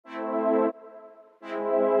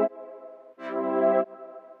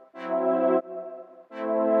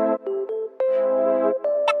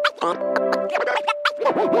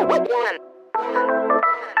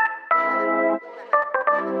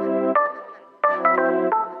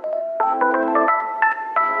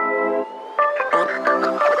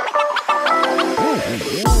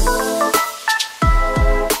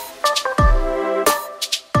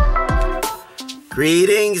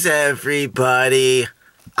Greetings, everybody.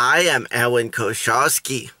 I am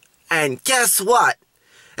Kosharsky, and guess what?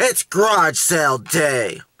 It's garage sale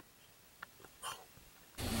day.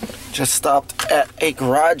 Just stopped at a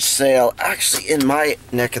garage sale, actually in my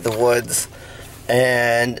neck of the woods,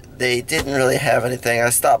 and they didn't really have anything. I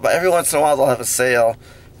stopped by every once in a while. They'll have a sale,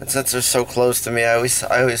 and since they're so close to me, I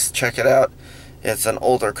always check it out. It's an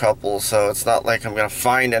older couple, so it's not like I'm gonna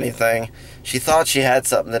find anything. She thought she had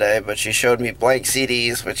something today, but she showed me blank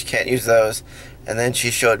CDs, which you can't use those. And then she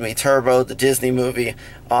showed me Turbo, the Disney movie,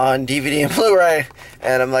 on DVD and Blu-ray.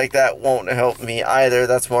 And I'm like, that won't help me either.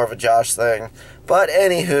 That's more of a Josh thing. But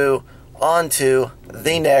anywho, on to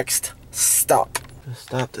the next stop. I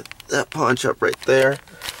stopped at that pawn shop right there.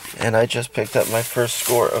 And I just picked up my first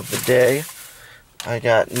score of the day. I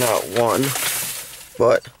got not one,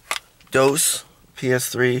 but dose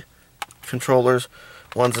PS3 controllers.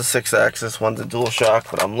 One's a 6-axis, one's a DualShock,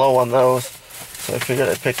 but I'm low on those, so I figured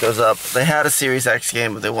I'd pick those up. They had a Series X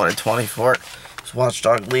game, but they wanted 20 for it. It's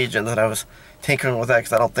Watchdog Legion that I was tinkering with that,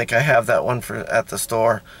 because I don't think I have that one at the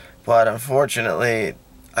store. But unfortunately,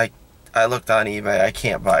 I looked on eBay. I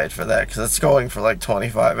can't buy it for that, because it's going for like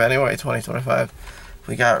 25 anyway, 25.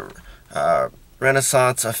 We got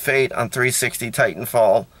Renaissance of Fate on 360,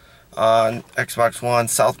 Titanfall on Xbox One,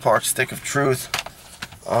 South Park Stick of Truth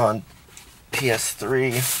on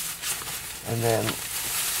PS3, and then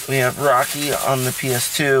we have Rocky on the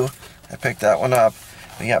PS2. I picked that one up.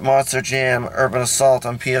 We got Monster Jam Urban Assault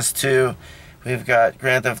on PS2. We've got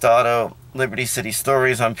Grand Theft Auto Liberty City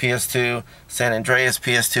Stories on PS2, San Andreas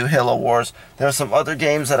PS2, Halo Wars. There were some other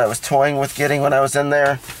games that I was toying with getting when I was in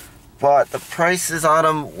there, but the prices on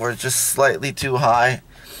them were just slightly too high,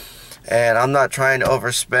 and I'm not trying to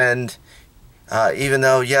overspend. Even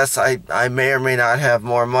though, yes, I may or may not have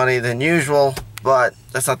more money than usual, but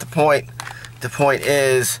that's not the point. The point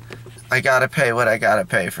is, I gotta pay what I gotta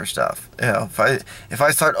pay for stuff. You know, if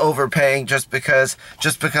I start overpaying just because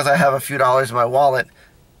I have a few dollars in my wallet,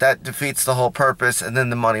 that defeats the whole purpose, and then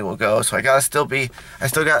the money will go. So I still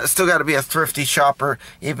gotta be a thrifty shopper,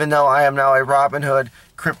 even though I am now a Robin Hood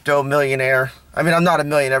crypto millionaire. I mean, I'm not a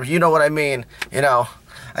millionaire, but you know what I mean. You know,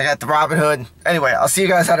 I got the Robin Hood. Anyway, I'll see you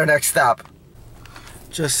guys at our next stop.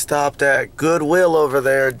 Just stopped at Goodwill over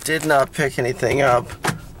there. Did not pick anything up,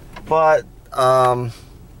 but I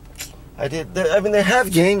mean, they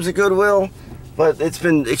have games at Goodwill, but it's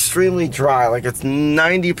been extremely dry. Like, it's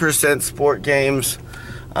 90% sport games,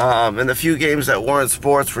 and the few games that weren't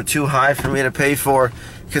sports were too high for me to pay for,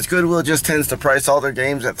 because Goodwill just tends to price all their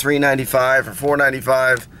games at $3.95 or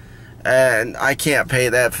 $4.95, and I can't pay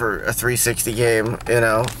that for a 360 game, you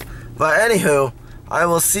know. But anywho, I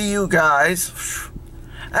will see you guys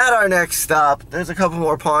at our next stop. There's a couple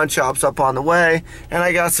more pawn shops up on the way, and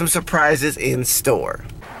I got some surprises in store.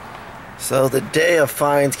 So the day of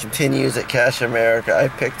finds continues at Cash America. I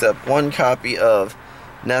picked up one copy of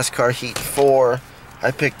NASCAR Heat 4.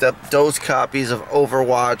 I picked up those copies of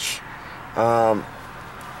Overwatch.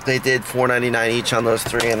 They did $4.99 each on those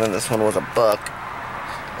three, and then this one was $1.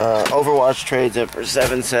 Overwatch trades it for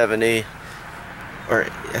 $7.70. Or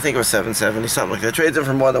I think it was $7.70, something like that. Trades it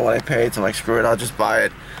for more than what I paid, so I'm like, screw it, I'll just buy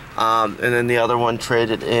it. And then the other one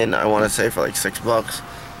traded in, I want to say, for like $6.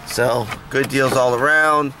 So, good deals all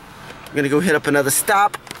around. I'm going to go hit up another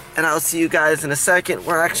stop, and I'll see you guys in a second.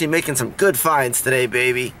 We're actually making some good finds today,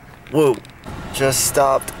 baby. Woo. Just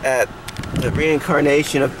stopped at the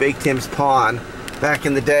reincarnation of Big Tim's Pawn. Back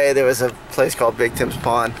in the day, there was a place called Big Tim's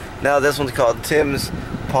Pawn. Now this one's called Tim's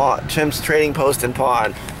Trading Post and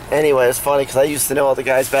Pawn. Anyway, it's funny because I used to know all the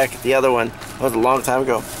guys back at the other one. That was a long time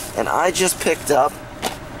ago. And I just picked up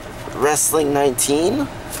Wrestling 19.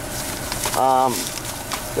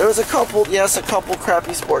 There was a couple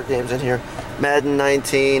crappy sport games in here. Madden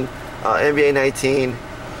 19, NBA 19.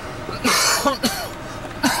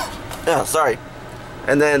 Yeah, sorry.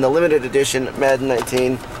 And then the limited edition Madden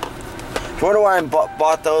 19. If you wonder why I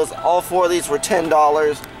bought those, all four of these were $10.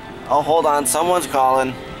 Oh, hold on, someone's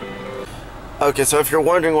calling. Okay, so if you're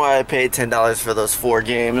wondering why I paid $10 for those 4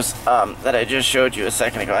 games that I just showed you a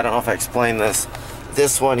second ago, I don't know if I explained this.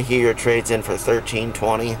 This one here trades in for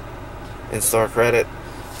 $13.20 in store credit.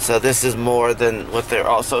 So this is more than what they're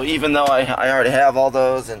also, even though I already have all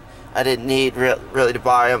those and I didn't need really to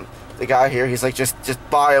buy them. The guy here, he's like, just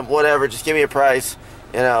buy them, whatever, just give me a price.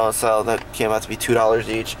 You know, so that came out to be $2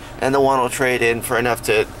 each. And the one will trade in for enough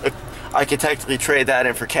to I could technically trade that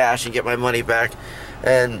in for cash and get my money back.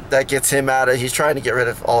 And that gets him out of, he's trying to get rid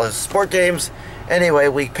of all his sport games. Anyway,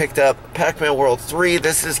 we picked up Pac-Man World 3.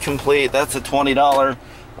 This is complete. That's a $20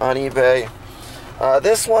 on eBay.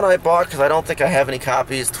 This one I bought because I don't think I have any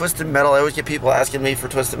copies. Twisted Metal. I always get people asking me for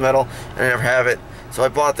Twisted Metal, and I never have it. So I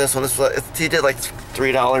bought this one. He did like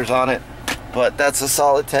 $3 on it, but that's a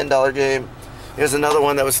solid $10 game. Here's another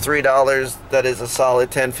one that was $3. That is a solid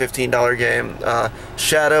 $10, $15 game.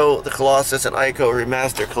 Shadow, the Colossus, and Ico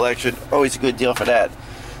Remaster Collection. Always a good deal for that.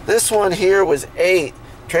 This one here was $8.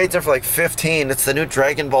 Trades are for like $15. It's the new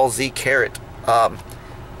Dragon Ball Z Carrot.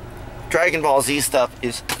 Dragon Ball Z stuff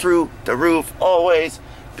is through the roof always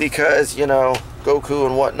because, you know, Goku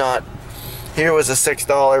and whatnot. Here was a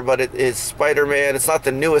 $6, but it is Spider-Man. It's not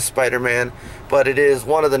the newest Spider-Man, but it is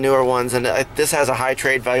one of the newer ones, and this has a high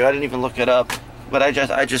trade value. I didn't even look it up, but I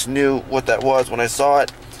just knew what that was when I saw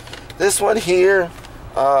it. This one here,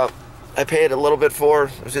 I paid a little bit for.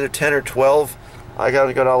 It was either 10 or 12. I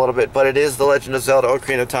gotta go down a little bit, but it is The Legend of Zelda: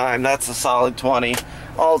 Ocarina of Time. That's a solid 20.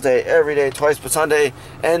 All day, every day, twice per Sunday.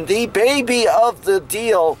 And the baby of the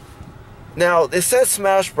deal. Now, it says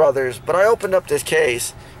Smash Brothers, but I opened up this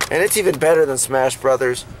case, and it's even better than Smash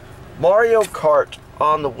Brothers. Mario Kart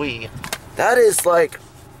on the Wii. That is like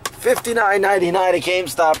 $59.99 at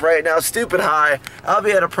GameStop right now. Stupid high. I'll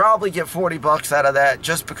be able to probably get 40 bucks out of that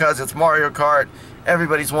just because it's Mario Kart.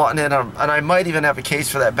 Everybody's wanting it, and I might even have a case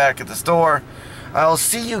for that back at the store. I'll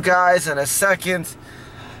see you guys in a second.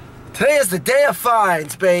 Today is the day of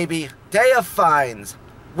finds, baby. Day of finds.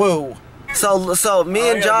 Woo. So me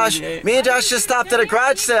and Josh just stopped at a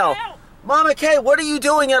garage sale. Mama Kay, what are you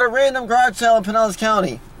doing at a random garage sale in Pinellas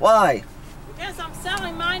County? Why? Because I'm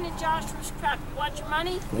selling mine and Joshua's crap. You want your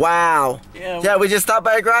money? Wow. Yeah, we just stopped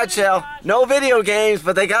by a garage sale. No video games,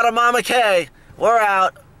 but they got a Mama Kay. We're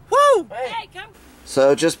out. Woo! Hey, come.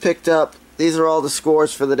 So just picked up, these are all the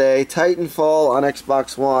scores for the day. Titanfall on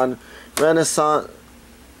Xbox One.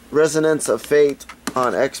 Resonance of Fate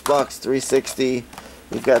on Xbox 360.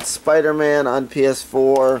 We've got Spider-Man on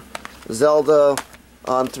PS4. Zelda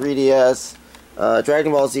on 3DS.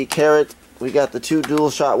 Dragon Ball Z Carrot. We got the two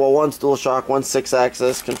DualShock, well, one's DualShock, one's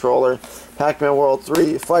 6-axis controller. Pac-Man World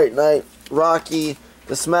 3, Fight Night, Rocky,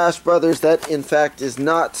 the Smash Brothers. That, in fact, is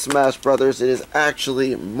not Smash Brothers. It is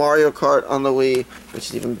actually Mario Kart on the Wii, which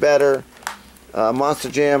is even better. Monster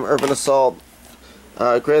Jam, Urban Assault,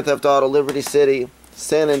 Grand Theft Auto, Liberty City,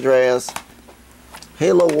 San Andreas,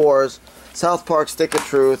 Halo Wars, South Park Stick of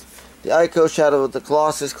Truth, the Ico Shadow of the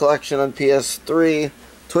Colossus Collection on PS3,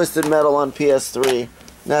 Twisted Metal on PS3,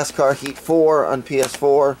 NASCAR Heat 4 on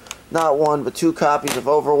PS4, not one but two copies of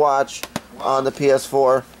Overwatch on the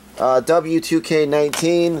PS4,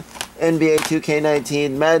 W2K19, NBA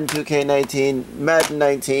 2K19, Madden 2K19, Madden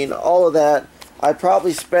 19, all of that. I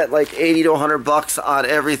probably spent like 80 to 100 bucks on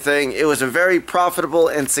everything. It was a very profitable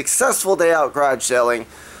and successful day out garage selling.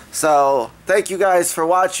 So, thank you guys for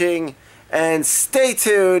watching, and stay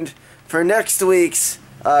tuned for next week's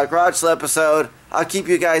garage sale episode. I'll keep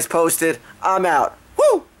you guys posted. I'm out.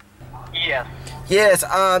 Woo! Yes. Yes,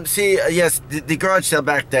 yes, the garage sale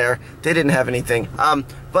back there, they didn't have anything.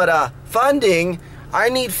 But funding, I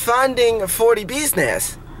need funding for the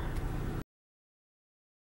business.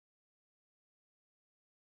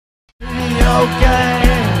 Okay.